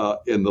made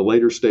in the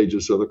later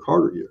stages of the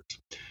Carter years.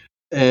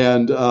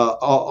 And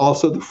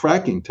also the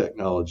fracking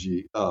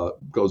technology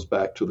goes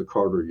back to the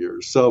Carter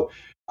years. So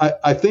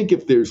I think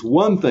if there's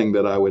one thing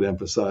that I would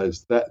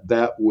emphasize,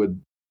 that would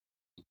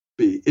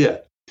be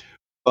it.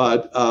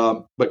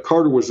 But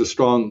Carter was a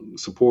strong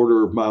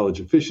supporter of mileage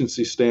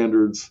efficiency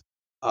standards.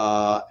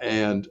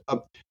 Another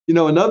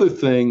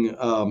thing,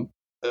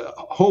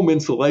 home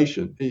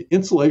insulation.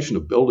 Insulation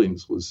of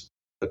buildings was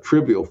a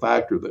trivial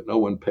factor that no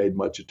one paid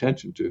much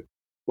attention to.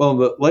 Well, in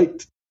the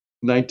late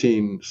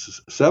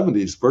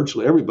 1970s,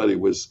 virtually everybody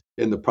was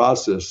in the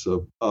process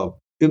of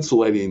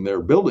insulating their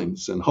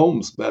buildings and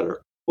homes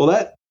better.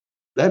 Well,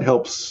 that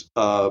helps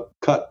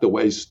cut the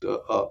waste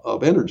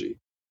of energy.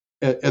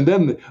 And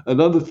then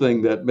another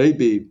thing that may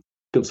be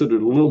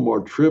considered a little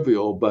more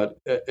trivial, but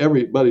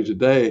everybody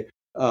today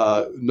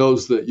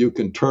knows that you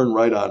can turn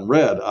right on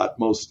red at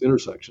most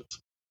intersections.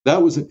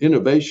 That was an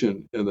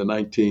innovation in the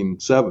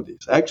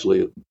 1970s.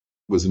 Actually, it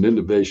was an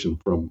innovation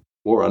from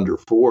more under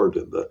Ford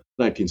in the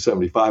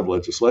 1975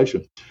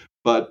 legislation.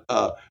 But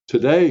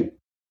today,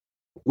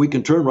 we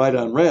can turn right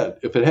on red.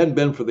 If it hadn't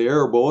been for the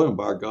Arab oil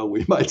embargo,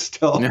 we might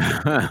still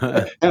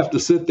have to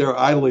sit there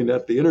idling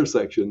at the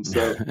intersection.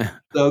 So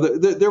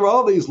there are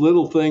all these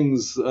little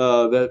things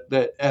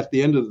that at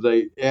the end of the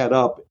day add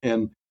up.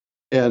 And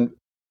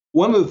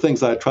one of the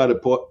things I try to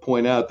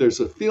point out, there's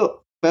a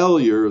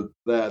failure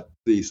that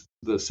the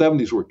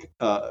 70s were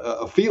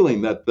a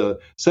feeling that the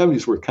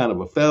 70s were kind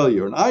of a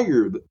failure, and I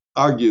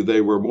argue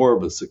they were more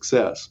of a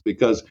success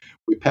because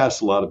we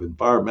passed a lot of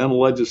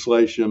environmental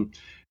legislation.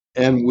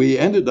 And we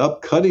ended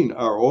up cutting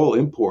our oil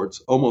imports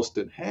almost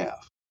in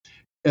half.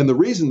 And the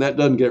reason that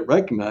doesn't get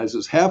recognized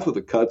is half of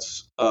the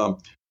cuts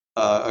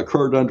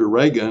occurred under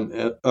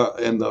Reagan,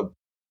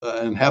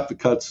 and half the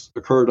cuts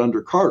occurred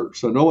under Carter.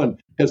 So no one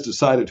has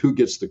decided who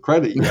gets the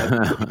credit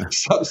yet.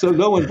 so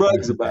no one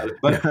brags about it.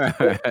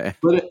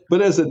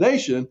 But as a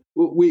nation,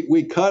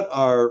 we cut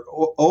our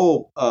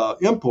oil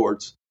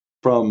imports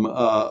from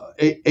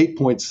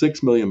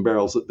 8.6 million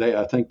barrels a day,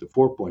 I think, to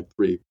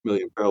 4.3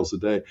 million barrels a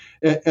day.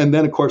 And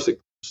then, of course, it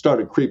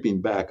started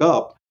creeping back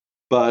up.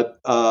 But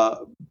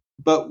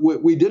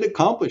we did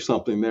accomplish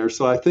something there.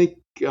 So I think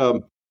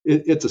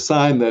it's a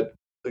sign that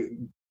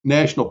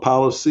national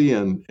policy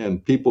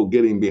and people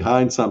getting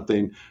behind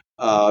something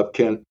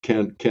can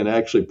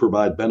actually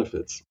provide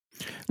benefits.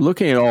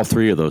 Looking at all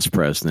three of those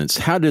presidents,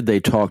 how did they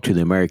talk to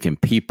the American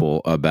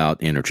people about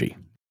energy?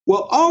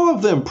 Well, all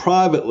of them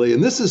privately,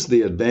 and this is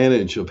the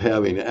advantage of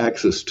having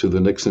access to the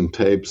Nixon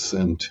tapes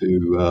and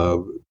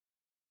to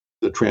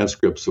the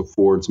transcripts of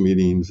Ford's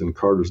meetings and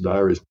Carter's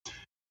diaries,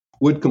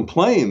 would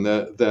complain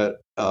that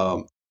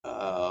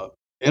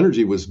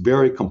energy was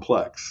very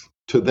complex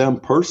to them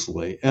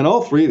personally. And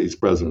all three of these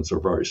presidents are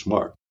very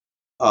smart.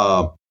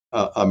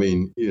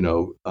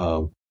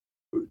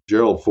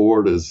 Gerald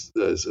Ford is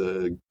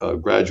a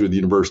graduate of the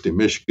University of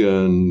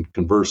Michigan,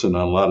 conversant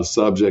on a lot of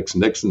subjects.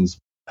 Nixon's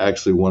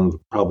actually one of the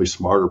probably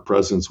smarter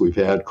presidents we've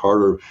had.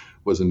 Carter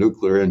was a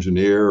nuclear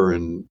engineer,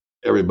 and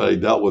everybody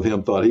dealt with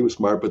him, thought he was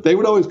smart. But they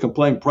would always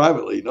complain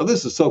privately,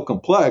 this is so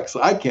complex,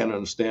 I can't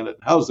understand it.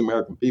 How's the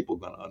American people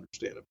going to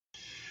understand it?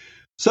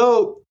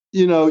 So,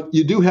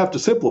 you do have to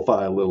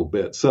simplify a little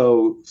bit.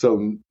 So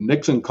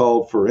Nixon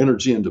called for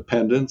energy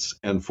independence,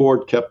 and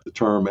Ford kept the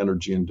term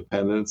energy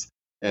independence.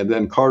 And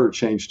then Carter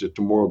changed it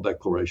to moral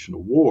declaration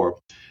of war.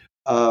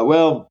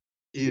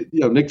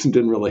 Nixon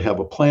didn't really have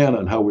a plan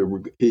on how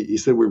he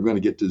said we were going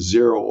to get to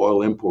zero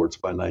oil imports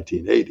by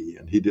 1980,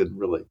 and he didn't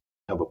really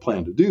have a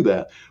plan to do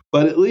that.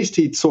 But at least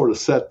he'd sort of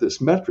set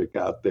this metric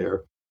out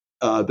there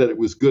that it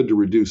was good to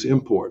reduce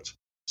imports.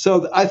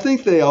 So I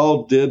think they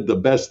all did the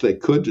best they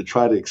could to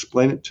try to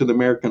explain it to the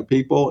American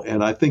people.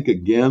 And I think,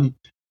 again,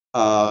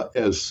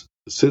 as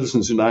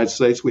citizens of the United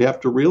States, we have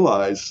to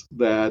realize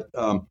that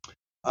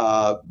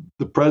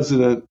the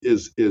president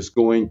is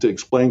going to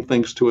explain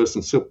things to us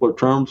in simpler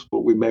terms,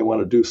 but we may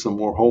want to do some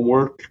more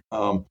homework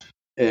and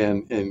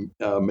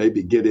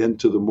maybe get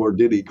into the more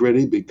nitty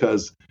gritty,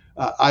 because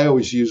I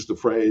always use the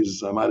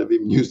phrase, I might have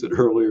even used it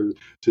earlier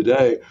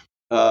today,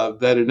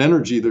 that in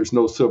energy there's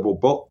no silver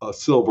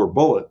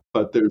bullet,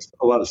 but there's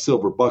a lot of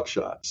silver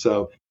buckshot.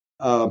 So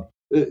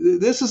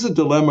this is a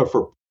dilemma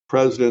for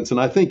presidents,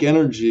 and I think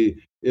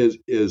energy is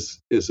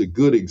a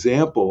good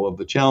example of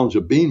the challenge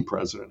of being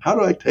president. How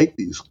do I take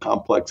these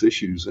complex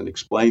issues and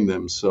explain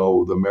them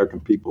so the American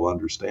people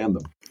understand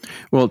them?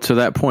 Well, to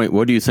that point,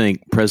 what do you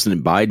think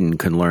President Biden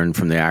can learn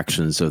from the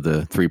actions of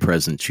the three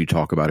presidents you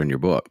talk about in your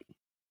book?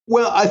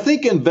 Well, I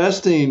think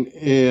investing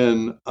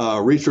in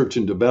research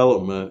and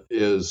development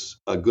is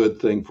a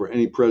good thing for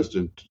any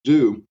president to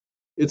do.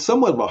 It's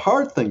somewhat of a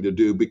hard thing to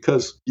do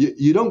because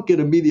you don't get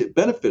immediate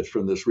benefits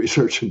from this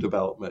research and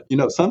development.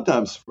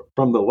 Sometimes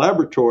from the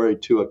laboratory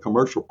to a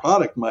commercial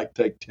product might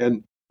take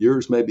 10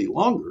 years, maybe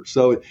longer.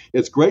 So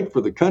it's great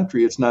for the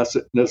country. It's not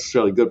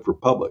necessarily good for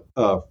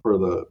for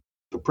the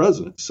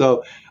president.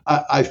 So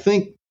I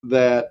think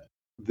that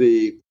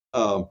the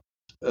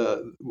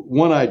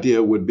one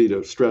idea would be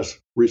to stress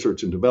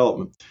research and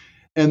development.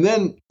 And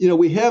then,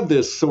 we have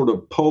this sort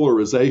of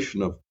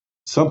polarization of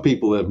some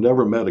people that have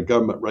never met a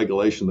government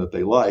regulation that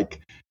they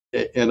like,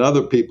 and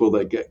other people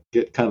that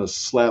get kind of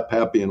slap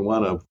happy and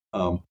want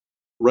to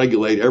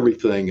regulate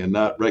everything and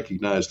not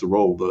recognize the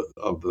role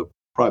of the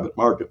private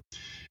market.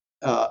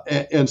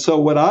 And so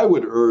what I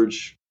would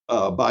urge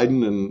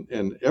Biden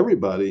and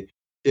everybody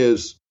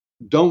is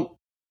don't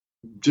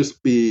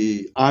just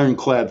be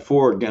ironclad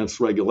for against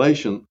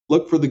regulation.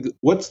 Look for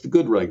what's the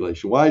good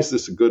regulation? Why is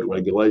this a good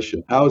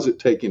regulation? How is it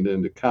taking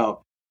into account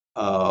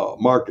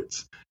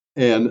markets?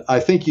 And I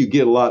think you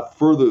get a lot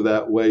further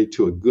that way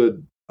to a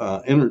good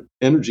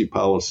energy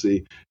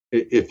policy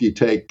if you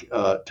take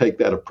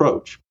that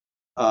approach.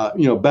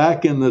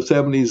 Back in the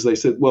 70s, they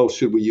said, well,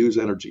 should we use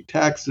energy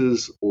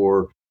taxes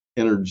or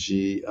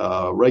energy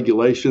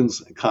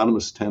regulations?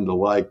 Economists tend to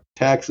like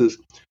taxes.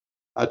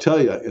 I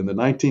tell you, in the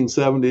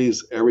 1970s,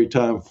 every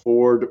time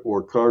Ford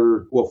or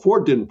Carter, well,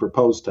 Ford didn't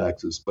propose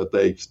taxes, but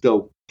they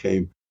still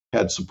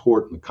had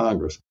support in the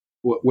Congress.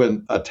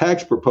 When a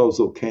tax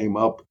proposal came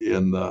up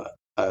in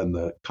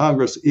the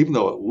Congress, even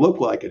though it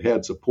looked like it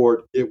had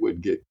support, it would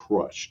get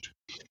crushed.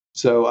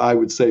 So I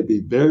would say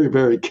be very,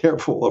 very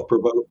careful of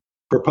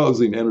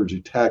proposing energy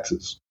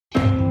taxes.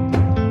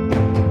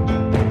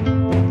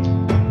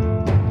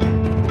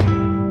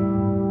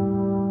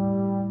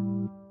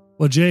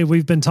 Well, Jay,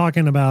 we've been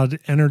talking about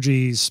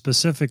energy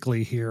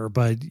specifically here,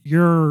 but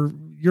you're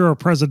a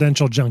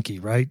presidential junkie,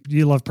 right?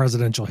 You love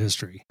presidential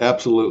history.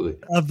 Absolutely.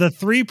 Of the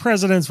three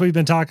presidents we've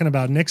been talking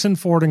about, Nixon,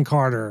 Ford, and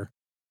Carter,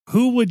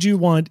 who would you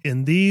want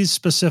in these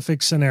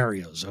specific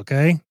scenarios,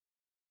 okay?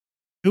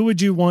 Who would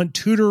you want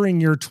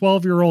tutoring your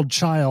 12-year-old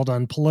child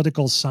on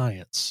political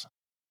science?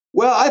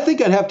 Well, I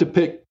think I'd have to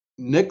pick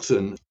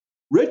Nixon.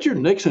 Richard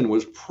Nixon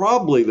was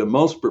probably the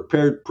most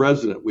prepared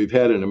president we've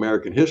had in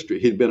American history.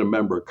 He'd been a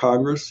member of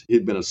Congress.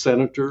 He'd been a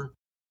senator.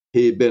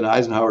 He'd been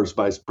Eisenhower's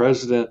vice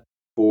president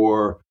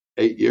for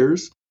 8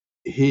 years.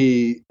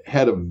 He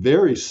had a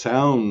very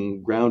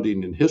sound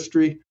grounding in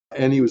history,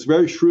 and he was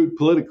very shrewd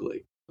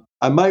politically.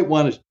 I might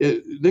want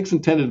to,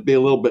 Nixon tended to be a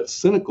little bit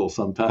cynical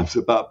sometimes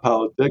about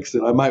politics,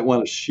 and I might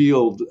want to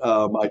shield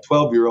my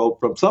 12-year-old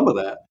from some of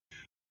that.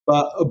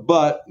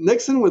 But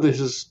Nixon, with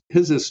his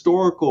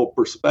historical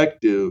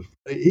perspective,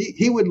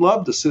 he would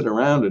love to sit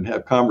around and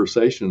have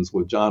conversations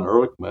with John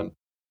Ehrlichman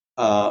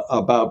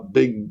about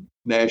big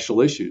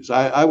national issues.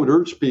 I would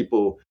urge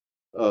people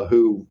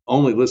who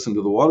only listen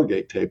to the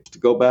Watergate tapes to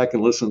go back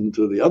and listen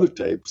to the other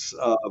tapes.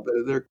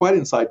 They're quite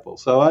insightful.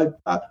 So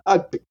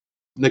I'd pick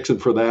Nixon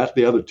for that.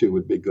 The other two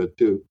would be good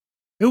too.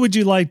 Who would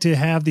you like to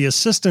have the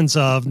assistance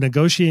of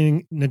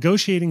negotiating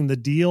the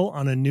deal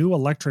on a new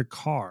electric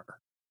car?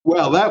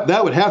 Well,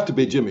 that would have to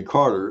be Jimmy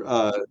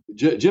Carter.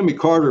 Jimmy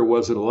Carter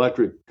was an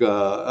electric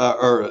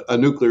or a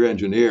nuclear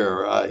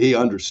engineer. He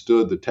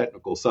understood the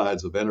technical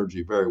sides of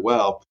energy very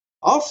well.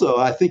 Also,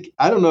 I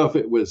don't know if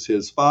it was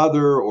his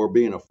father or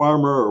being a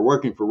farmer or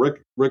working for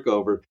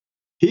Rickover.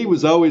 He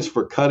was always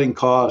for cutting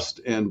cost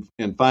and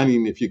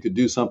finding if you could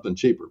do something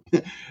cheaper.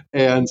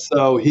 And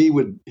so he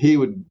would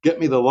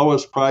get me the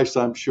lowest price,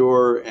 I'm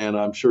sure, and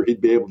I'm sure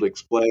he'd be able to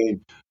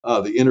explain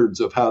the innards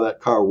of how that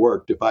car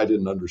worked if I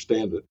didn't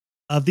understand it.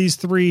 Of these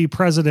three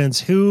presidents,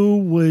 who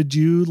would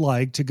you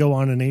like to go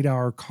on an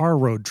 8-hour car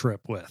road trip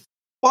with?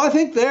 Well, I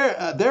think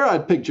there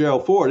I'd pick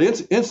Gerald Ford.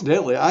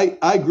 Incidentally,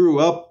 I grew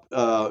up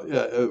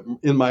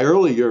in my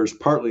early years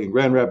partly in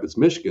Grand Rapids,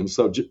 Michigan.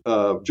 So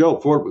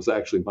Gerald Ford was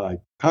actually my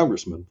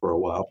congressman for a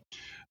while.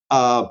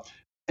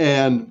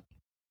 And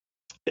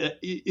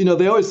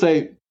they always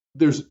say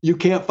you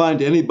can't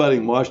find anybody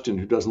in Washington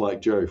who doesn't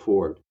like Jerry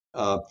Ford.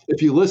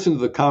 If you listen to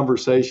the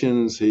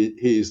conversations,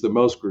 he's the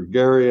most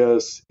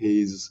gregarious.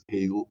 He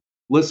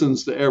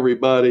listens to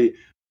everybody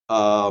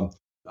and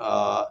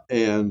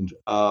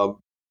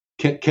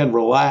can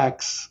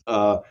relax.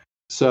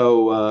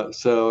 So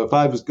if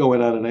I was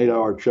going on an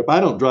 8-hour trip, I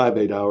don't drive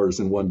 8 hours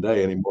in one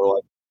day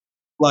anymore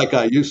like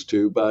I used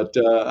to. But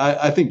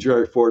I think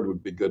Jerry Ford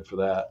would be good for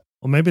that.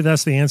 Well, maybe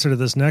that's the answer to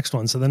this next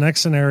one. So the next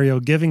scenario,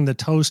 giving the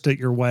toast at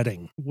your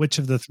wedding. Which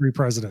of the three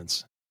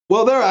presidents?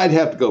 Well, there I'd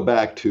have to go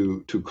back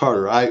to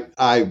Carter.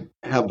 I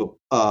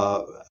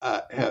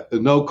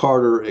know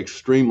Carter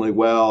extremely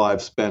well.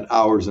 I've spent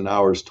hours and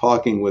hours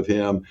talking with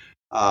him.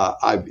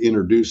 I've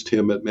introduced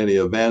him at many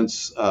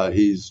events.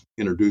 He's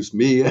introduced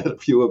me at a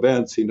few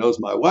events. He knows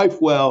my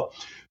wife well.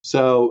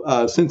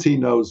 So since he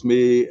knows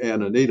me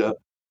and Anita,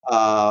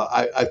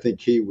 I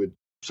think he would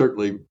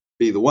certainly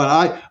be the one.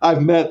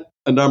 I've met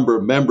a number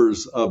of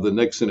members of the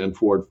Nixon and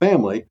Ford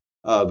family,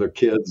 their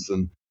kids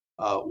and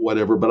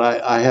whatever, but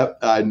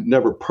I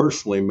never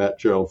personally met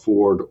Gerald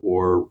Ford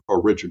or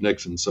Richard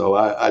Nixon, so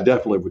I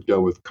definitely would go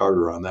with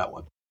Carter on that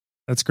one.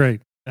 That's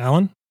great.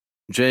 Alan?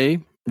 Jay,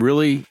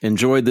 really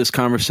enjoyed this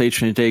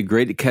conversation today.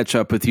 Great to catch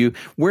up with you.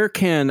 Where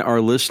can our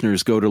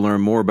listeners go to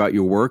learn more about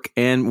your work,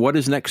 and what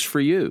is next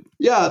for you?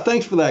 Yeah,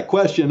 thanks for that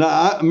question.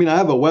 I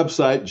have a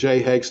website,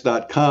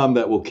 jhakes.com,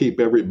 that will keep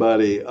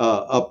everybody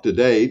up to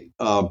date,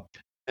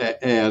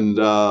 and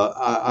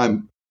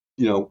I'm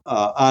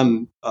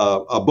on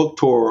a book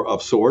tour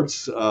of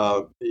sorts,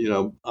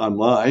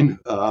 online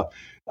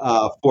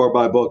for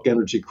my book,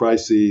 Energy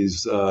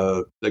Crises,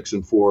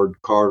 Nixon, Ford,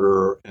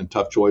 Carter, and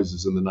Tough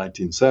Choices in the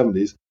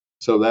 1970s.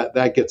 So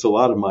that gets a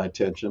lot of my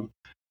attention.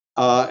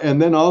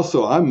 And then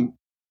also I'm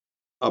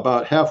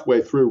about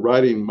halfway through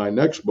writing my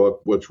next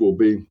book, which will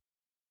be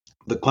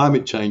the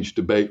climate change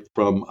debate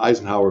from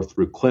Eisenhower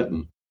through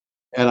Clinton.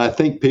 And I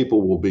think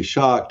people will be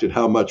shocked at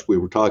how much we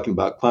were talking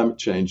about climate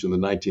change in the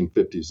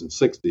 1950s and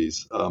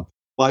 60s.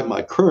 Like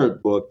my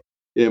current book,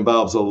 it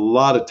involves a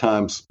lot of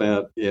time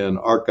spent in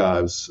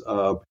archives,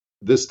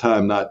 this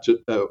time not just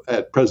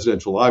at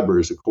presidential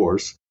libraries, of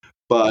course,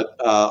 but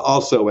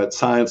also at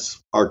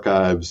science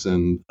archives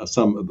and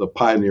some of the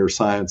pioneer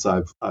science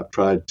I've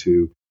tried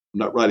to, I'm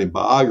not writing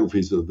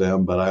biographies of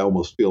them, but I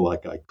almost feel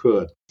like I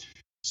could.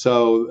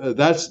 So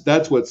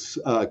that's what's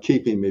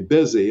keeping me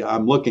busy.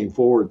 I'm looking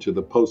forward to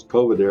the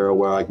post-COVID era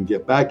where I can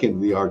get back into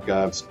the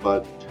archives,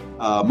 but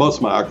most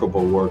of my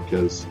archival work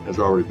has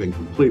already been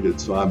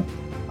completed, so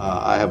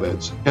I have a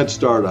head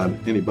start on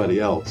anybody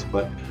else.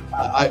 But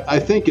I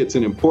think it's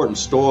an important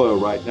story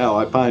right now.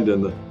 I find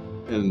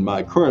in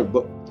my current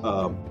book,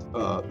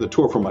 the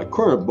tour for my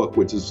current book,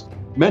 which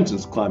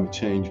mentions climate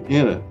change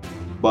in it,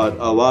 but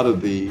a lot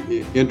of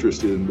the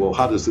interest in, well,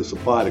 how does this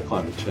apply to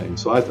climate change?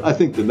 So I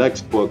think the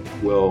next book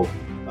will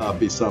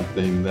be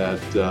something that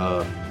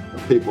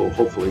people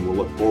hopefully will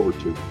look forward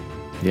to.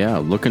 Yeah,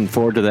 looking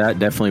forward to that.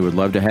 Definitely would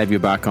love to have you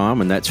back on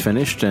when that's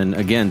finished. And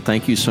again,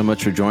 thank you so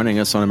much for joining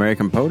us on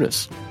American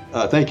POTUS.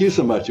 Thank you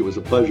so much. It was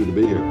a pleasure to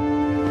be here.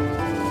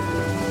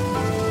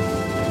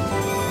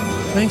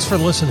 Thanks for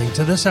listening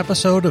to this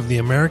episode of the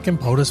American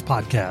POTUS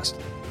Podcast.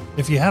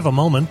 If you have a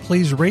moment,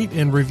 please rate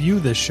and review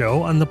this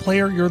show on the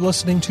player you're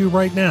listening to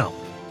right now.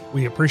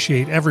 We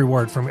appreciate every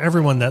word from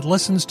everyone that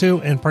listens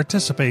to and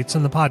participates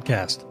in the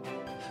podcast.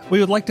 We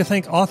would like to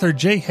thank author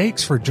Jay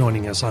Hakes for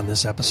joining us on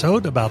this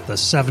episode about the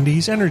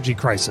 70s energy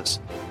crisis.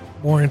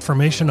 More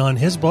information on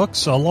his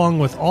books, along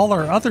with all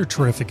our other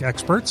terrific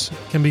experts,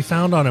 can be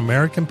found on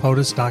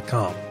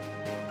AmericanPOTUS.com.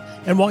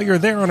 And while you're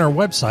there on our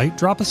website,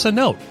 drop us a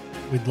note.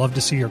 We'd love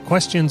to see your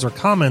questions or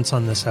comments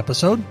on this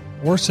episode,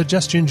 or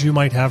suggestions you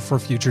might have for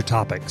future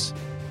topics.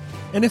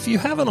 And if you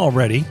haven't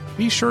already,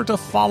 be sure to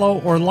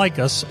follow or like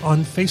us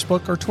on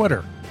Facebook or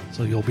Twitter,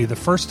 so you'll be the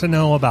first to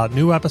know about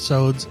new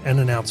episodes and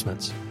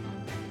announcements.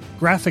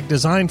 Graphic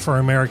design for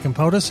American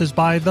POTUS is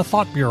by The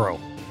Thought Bureau,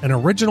 an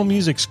original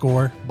music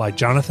score by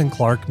Jonathan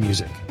Clark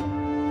Music.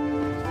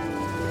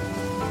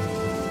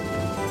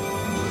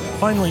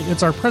 Finally,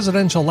 it's our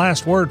presidential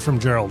last word from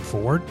Gerald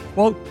Ford.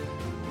 Quote,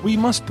 "We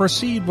must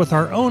proceed with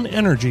our own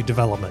energy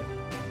development.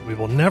 We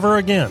will never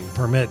again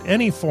permit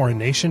any foreign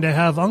nation to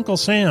have Uncle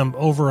Sam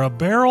over a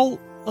barrel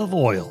of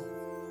oil."